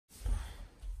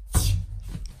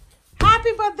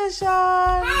Happy birthday,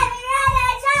 Shawn! Happy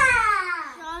birthday,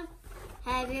 Shawn!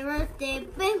 Happy birthday,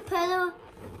 big pillow.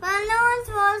 Balloons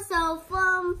were so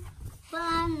fun.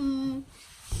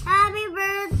 Happy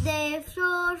birthday,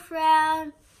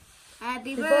 Shawn.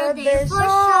 Happy birthday,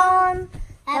 Shawn.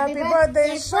 Happy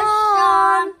birthday,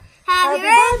 Shawn! Happy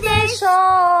birthday,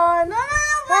 Shawn!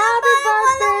 Happy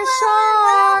birthday,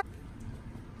 Shawn!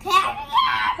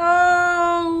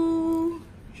 Oh!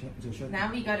 Now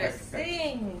we gotta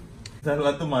sing.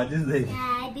 Salva tu majis degi.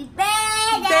 Happy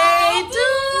birthday Day to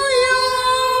you!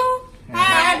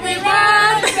 Happy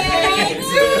birthday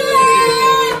to you.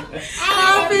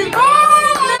 Happy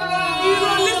birthday! He's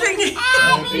only singing.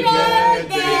 Happy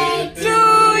birthday To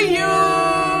you!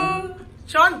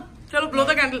 Shawn, chalo blow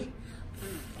the candle.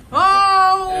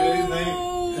 Oh!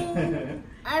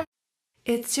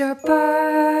 It's your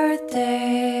birthday.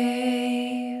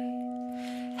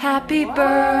 Happy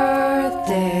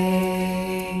birthday.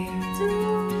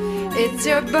 It's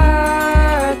your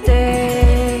birthday.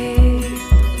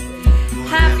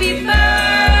 Happy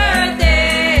birthday.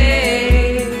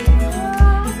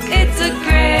 It's a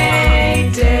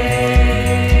great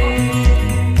day.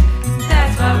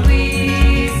 That's what we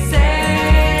say.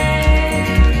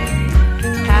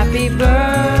 Happy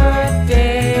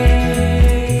birthday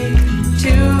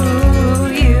to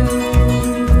you.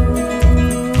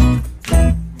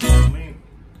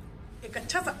 एक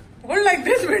अच्छा सा hold like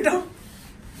this, beta.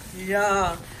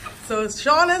 Yeah. So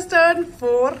Shawn has turned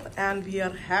 4 and we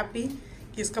are happy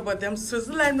कि इसका birthday हम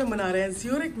Switzerland में मना रहे हैं,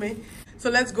 ज्यूरिक में. So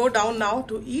let's go down now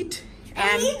to eat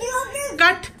and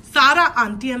cut Sara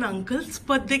auntie and uncle's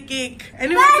birthday cake.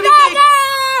 Anniversary cake.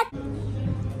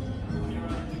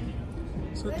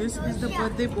 So this is the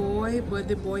birthday boy.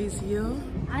 Birthday boy is here.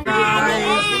 Guys,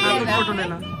 have a photo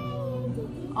Nana.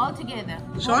 All together.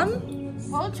 Shawn?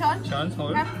 Hold, Shawn. Chance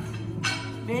hold.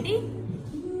 Ready?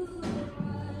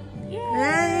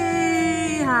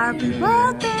 Hey, happy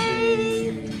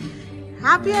birthday!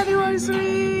 Happy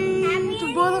anniversary to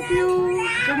both of you!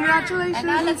 Congratulations! And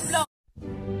now let's blow.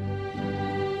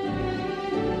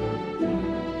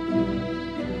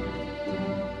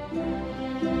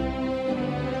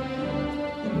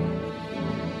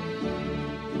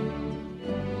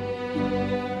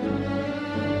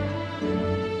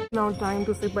 Now time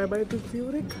to say bye bye to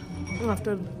Zurich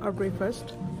after our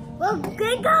breakfast. Oh,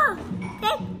 good go.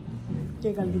 Okay.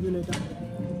 Cake I'll give you later.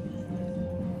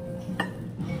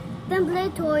 Then play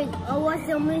toys. Or what's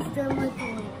your Mr. toy?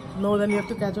 No, then you have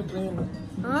to catch a train.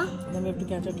 Huh? Then you have to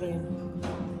catch a train.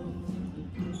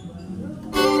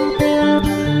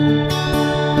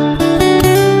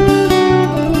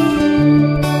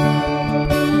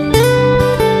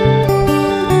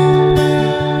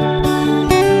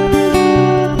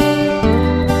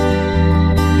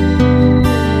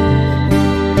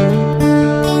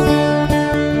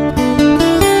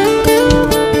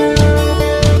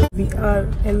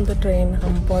 In the train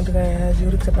हम पहुंच गए हैं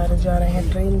Zurich से Paris जा रहे हैं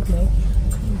train में.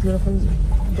 Beautiful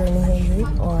journey है ये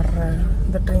और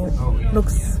the train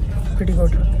looks pretty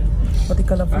good. बहुत ही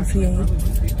कलरफुल सी है ये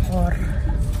और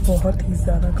बहुत ही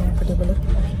ज़्यादा कंफर्टेबल है.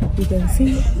 You can see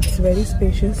it's very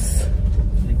spacious.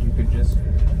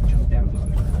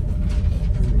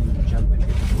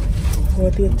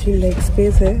 बहुत ही अच्छी लेग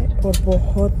स्पेस है और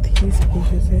बहुत ही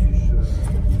स्पेशियस है.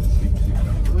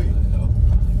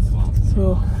 सो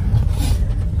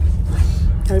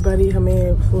हर बारी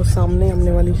हमें वो सामने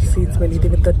हमने वाली सीट्स मिली थी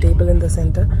with the table in the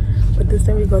centre, but this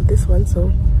time we got this one. So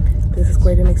this is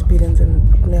quite an experience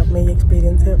and अपने आप में ये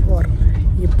एक्सपीरियंस है और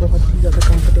ये बहुत ही ज़्यादा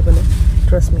कंफर्टेबल है.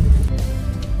 Trust me.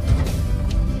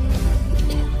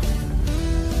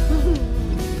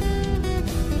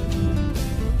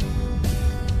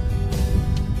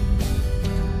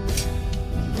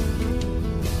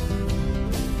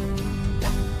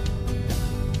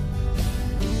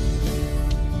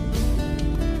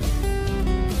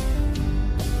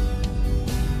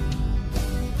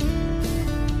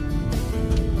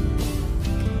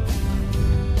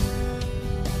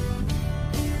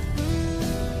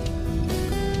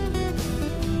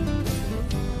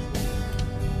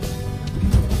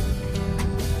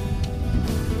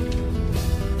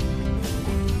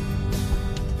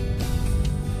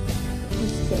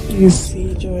 ये सी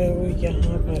जो है वो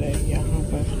यहाँ पर है.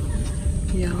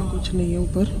 यहाँ कुछ नहीं है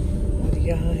ऊपर और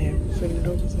यहाँ है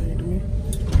विंडो की साइड में.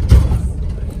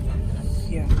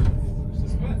 यहाँ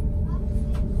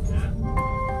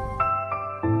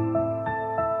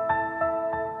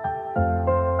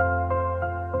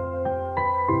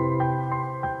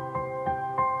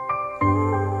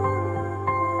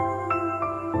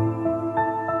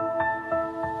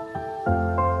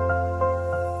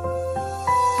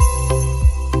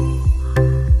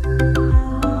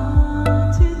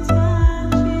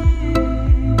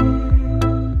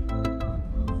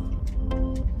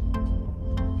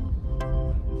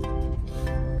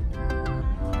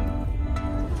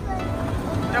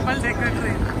डबल डेकर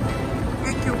ट्रेन,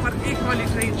 एक के ऊपर एक वाली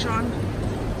train Shawn.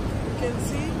 You can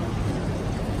see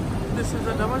this is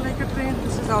a double decker train.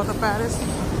 This is how the Paris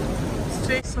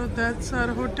stay. So that's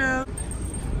our hotel,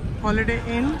 Holiday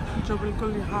Inn, जो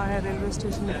बिल्कुल यहाँ है रेलवे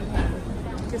स्टेशन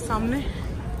के सामने.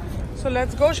 So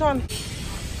let's go Shawn.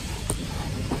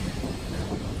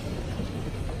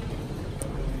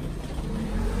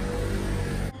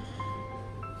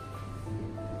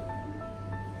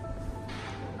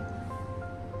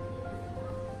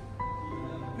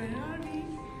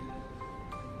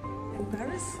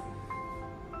 Paris.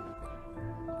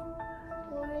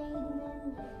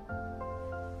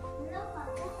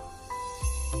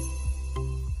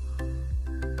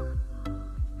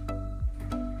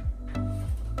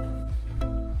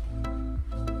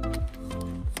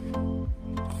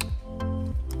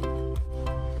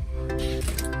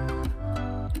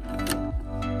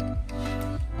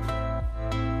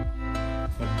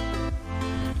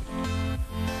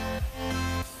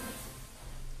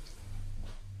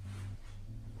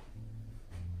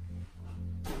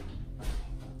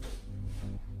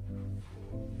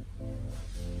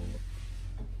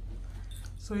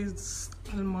 So it's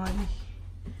almari.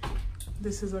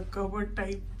 This is a cupboard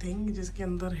type thing जिसके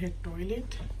अंदर है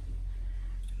toilet.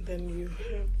 Then you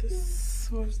have this.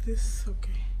 What's this?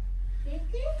 Okay.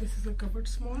 This is a cupboard,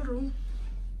 small room,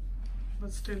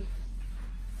 but still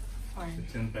fine.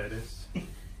 It's in Paris.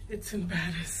 It's in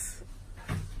Paris.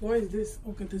 What is this?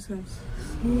 Okay, this house.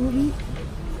 We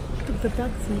took the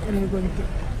taxi and we're going to.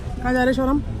 कहाँ जा रहे हैं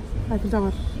शोरम? Eiffel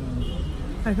Tower.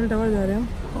 Eiffel Tower जा रहे हैं हम.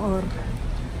 और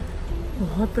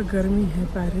बहुत गर्मी है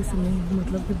पेरिस में,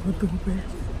 मतलब कि बहुत धूप है.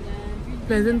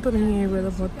 प्लेजेंट तो नहीं है, वेदर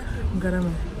बहुत गर्म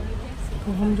है.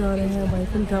 तो हम जा रहे हैं अब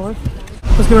आईफिल टावर.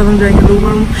 उसके बाद हम जाएंगे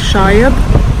डूबन शायद,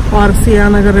 और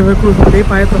सियान अगर रिवर क्रूज ले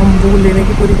पाए तो हम वो लेने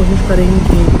की पूरी कोशिश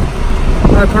करेंगे.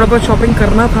 थोड़ा बहुत शॉपिंग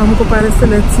करना था हमको पेरिस से.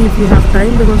 Let's see if we have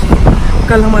time, because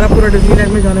कल हमारा पूरा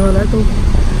डिज्नीलैंड में जाने वाला है. तो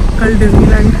कल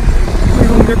डिज्नीलैंड में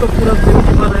होंगे तो पूरा दिन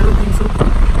के बाद आएगा 300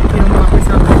 कि हम वापस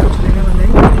आकर कुछ लेने वाले हैं.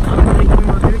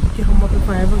 कि हम वहाँ पे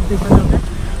फायरवर्क्स देखना चाहते हैं.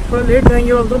 थोड़ा लेट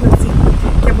जाएंगे और तो लेट्स सी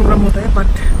क्या प्रोग्राम होता है.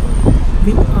 But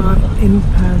we are in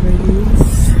Paris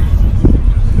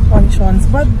on शॉन्स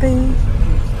birthday.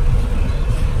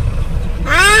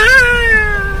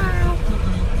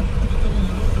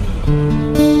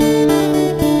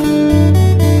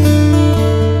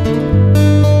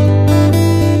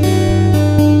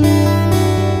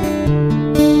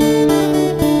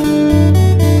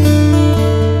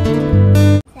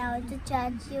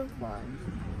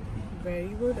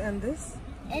 Very good. And this?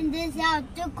 And this how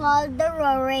to call the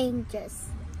road rangers.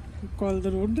 Call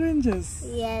the road rangers?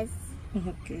 Yes.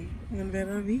 Okay. And where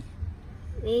are we?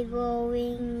 We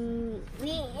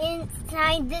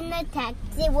inside in the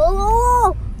taxi.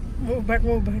 Whoa! Move back,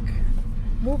 move back.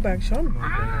 Move back, Shawn.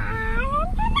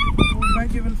 Move back,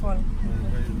 you will fall.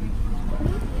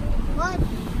 What?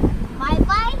 Bye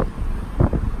bye?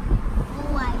 Oh,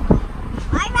 bye bye.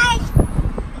 Bye bye.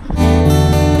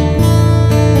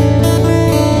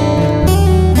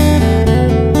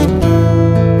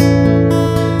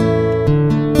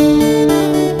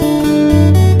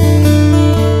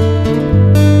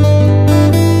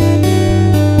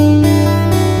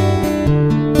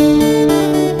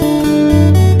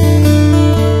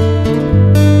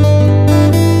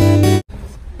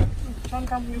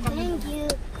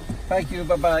 Thank you.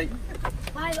 Bye bye.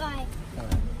 Bye bye.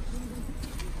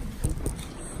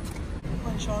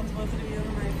 On Shawn's birthday, we are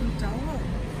on Eiffel Tower.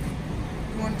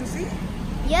 You want to see?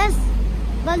 Yes,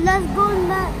 but let's go in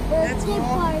the Let's skate go.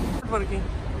 park. Not working.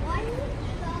 Why are you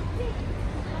stopping?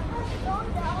 Go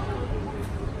down.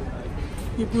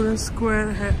 ये पूरा square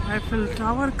है Eiffel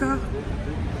tower का,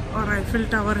 और Eiffel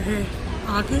tower है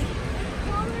आगे.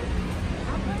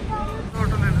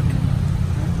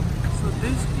 So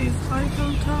this is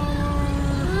Eiffel Tower.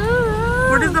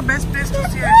 What is the best place to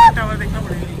see Eiffel Tower? देखना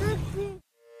पड़ेगा.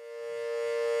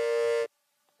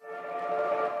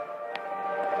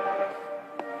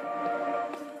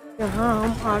 यहाँ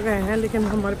हम आ गए हैं, लेकिन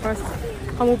हमारे पास,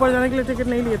 हम ऊपर जाने के लिए टिकट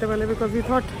नहीं लिए थे पहले, because we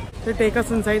thought they take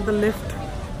us inside the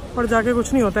lift. और जाके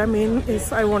कुछ नहीं होता है. Main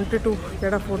is I wanted to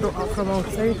get a photo from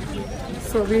outside.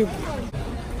 So we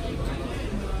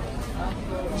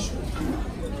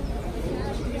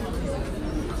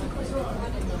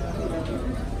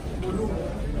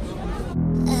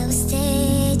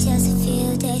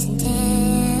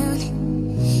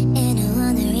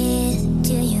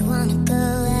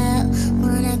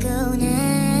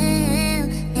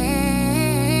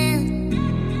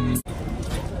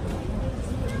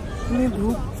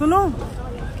धूप, सुनो,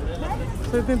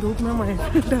 तो इतनी धूप में हम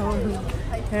आईफिल टावर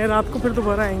है. रात को फिर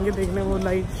दोबारा आएंगे देखने वो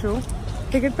लाइट शो.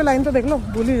 टिकट पे लाइन तो देख लो,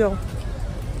 भूल ही जाओ।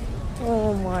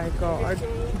 ओह माय गॉड,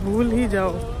 भूल ही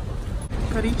जाओ।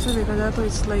 करीब से देखा जाए तो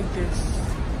it's like this,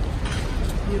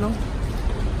 you know.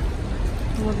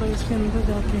 मतलब इसके अंदर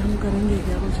जाके हम करेंगे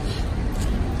क्या कुछ।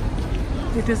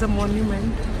 It is a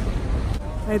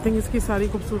monument. I think इसकी सारी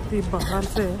खूबसूरती बाहर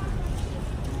से है।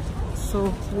 So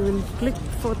we will click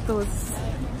photos.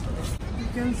 You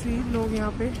can see लोग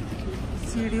यहाँ पे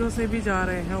सीढ़ियों से भी जा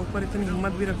रहे हैं ऊपर। इतनी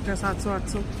हिम्मत भी रखते हैं,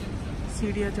 700-800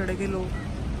 सीढ़ियाँ चढ़ के लोग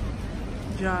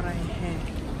जा रहे हैं।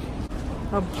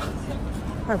 अब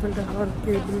आईफिल टावर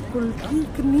के बिल्कुल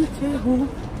ठीक नीचे हूँ। You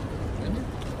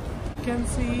can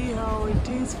see how it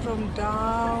is from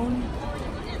down.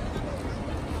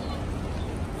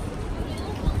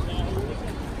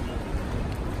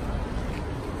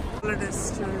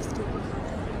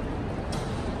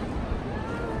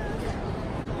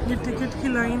 ये टिकट की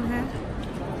लाइन है,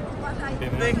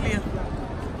 देख लिया,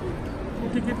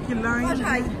 टिकट की लाइन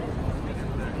है।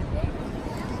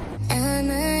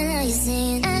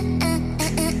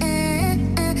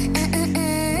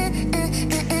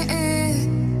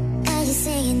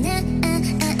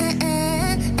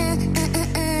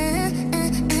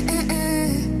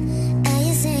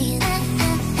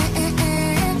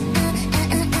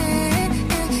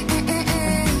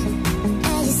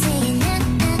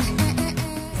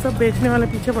 सब बेचने वाले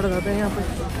पीछे पड़ जाते हैं यहाँ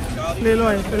पे। ले लो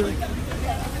आईफिल।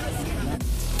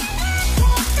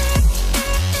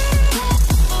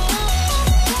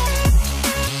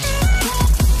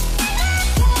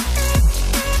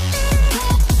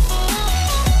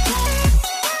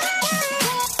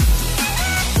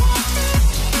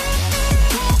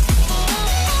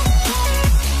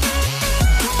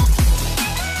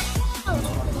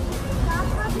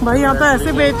 भाई यहाँ तो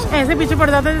ऐसे पीछे पड़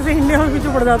जाते हैं जैसे इंडिया में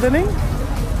पीछे पड़ जाते नहीं।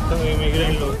 तो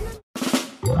इमिग्रेंट लोग।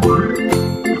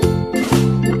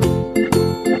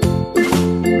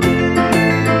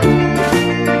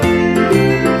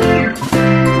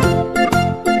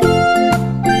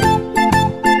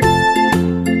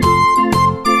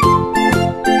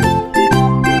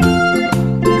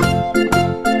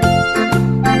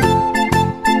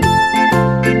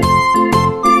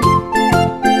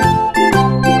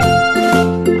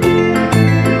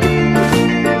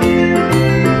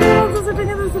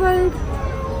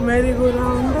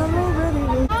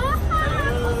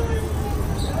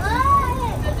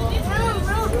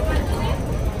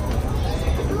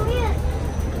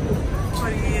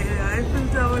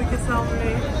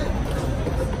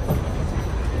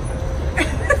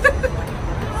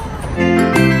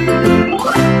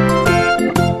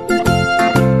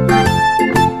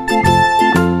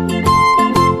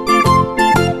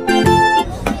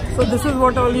 This is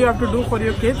what all you have to do for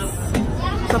your kids.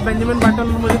 सब बेंजामिन बटन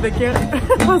मुझे देख के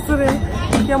हंस रहे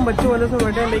हैं कि हम बच्चों वाले से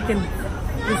बैठे हैं, लेकिन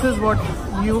this is what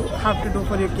you have to do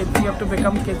for your kids. You have to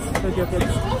become kids with your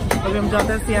kids. अभी हम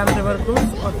जाते हैं सियान रिवर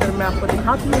क्रूज और फिर मैं आपको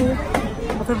दिखाती हूँ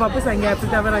और फिर वापस आएंगे। आईफिल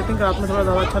टावर आई थिंक रात में थोड़ा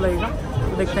ज़्यादा अच्छा लगेगा,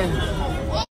 तो देखते हैं।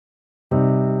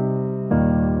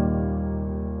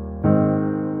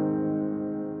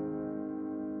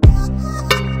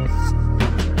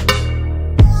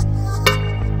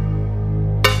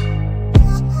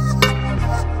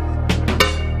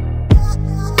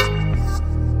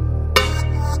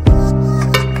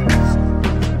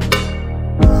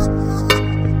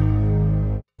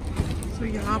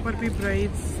 यहाँ पर भी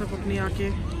ब्राइड्स सब अपनी आके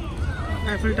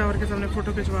आईफिल टावर के सामने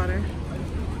फ़ोटो खिंचवा रहे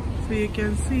हैं। सो यू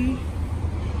कैन सी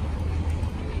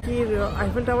कि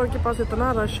आईफिल टावर के पास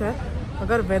इतना रश है।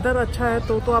 अगर वेदर अच्छा है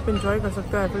तो आप इंजॉय कर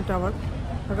सकते हो आईफिल टावर।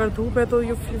 अगर धूप है तो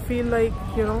you feel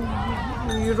like you know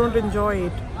you don't enjoy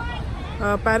it.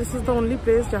 Paris is the only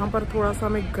place जहाँ पर थोड़ा सा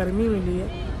हमें गर्मी मिली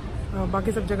है।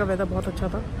 बाकी सब जगह वेदर बहुत अच्छा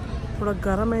था। थोड़ा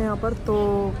गर्म है यहाँ पर, तो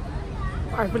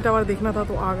आईफिल टावर देखना था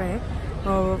तो आ गए हैं।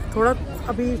 थोड़ा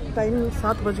अभी टाइम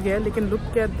 7 बज गया है, लेकिन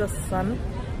look at the sun,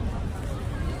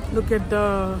 look at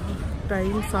the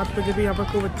time. 7 बजे भी यहाँ पर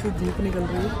खूब अच्छी धूप निकल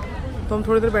रही है। तो हम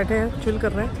थोड़ी देर बैठे हैं, चिल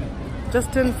कर रहे हैं।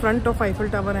 Just in front of Eiffel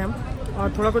tower है हम,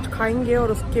 और थोड़ा कुछ खाएंगे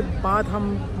और उसके बाद हम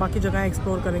बाकी जगह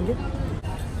एक्सप्लोर करेंगे।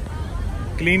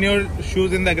 Clean your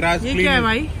shoes in the grass. ये क्या है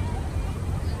भाई?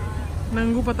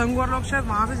 नंगू पतंगू, और लोग शायद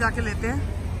वहाँ से जाके लेते हैं।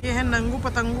 ये है नंगू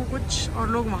पतंगू कुछ, और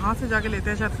लोग वहाँ से जाके लेते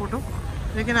हैं शायद फ़ोटो।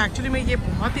 लेकिन एक्चुअली में ये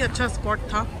बहुत ही अच्छा स्पॉट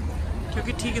था,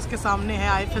 क्योंकि ठीक इसके सामने है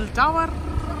आईफिल टावर।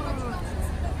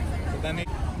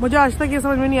 मुझे आज तक ये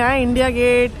समझ में नहीं आया, इंडिया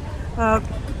गेट,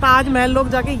 ताजमहल लोग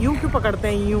जाके यूं क्यों पकड़ते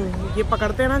हैं? यूं ये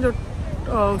पकड़ते हैं ना जो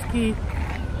उसकी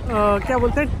क्या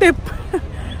बोलते हैं, टिप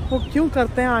वो क्यों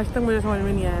करते हैं? आज तक मुझे समझ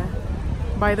में नहीं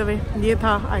आया। बाय द वे, ये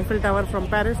था Eiffel tower from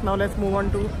Paris. Now let's move on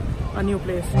to a new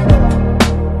place.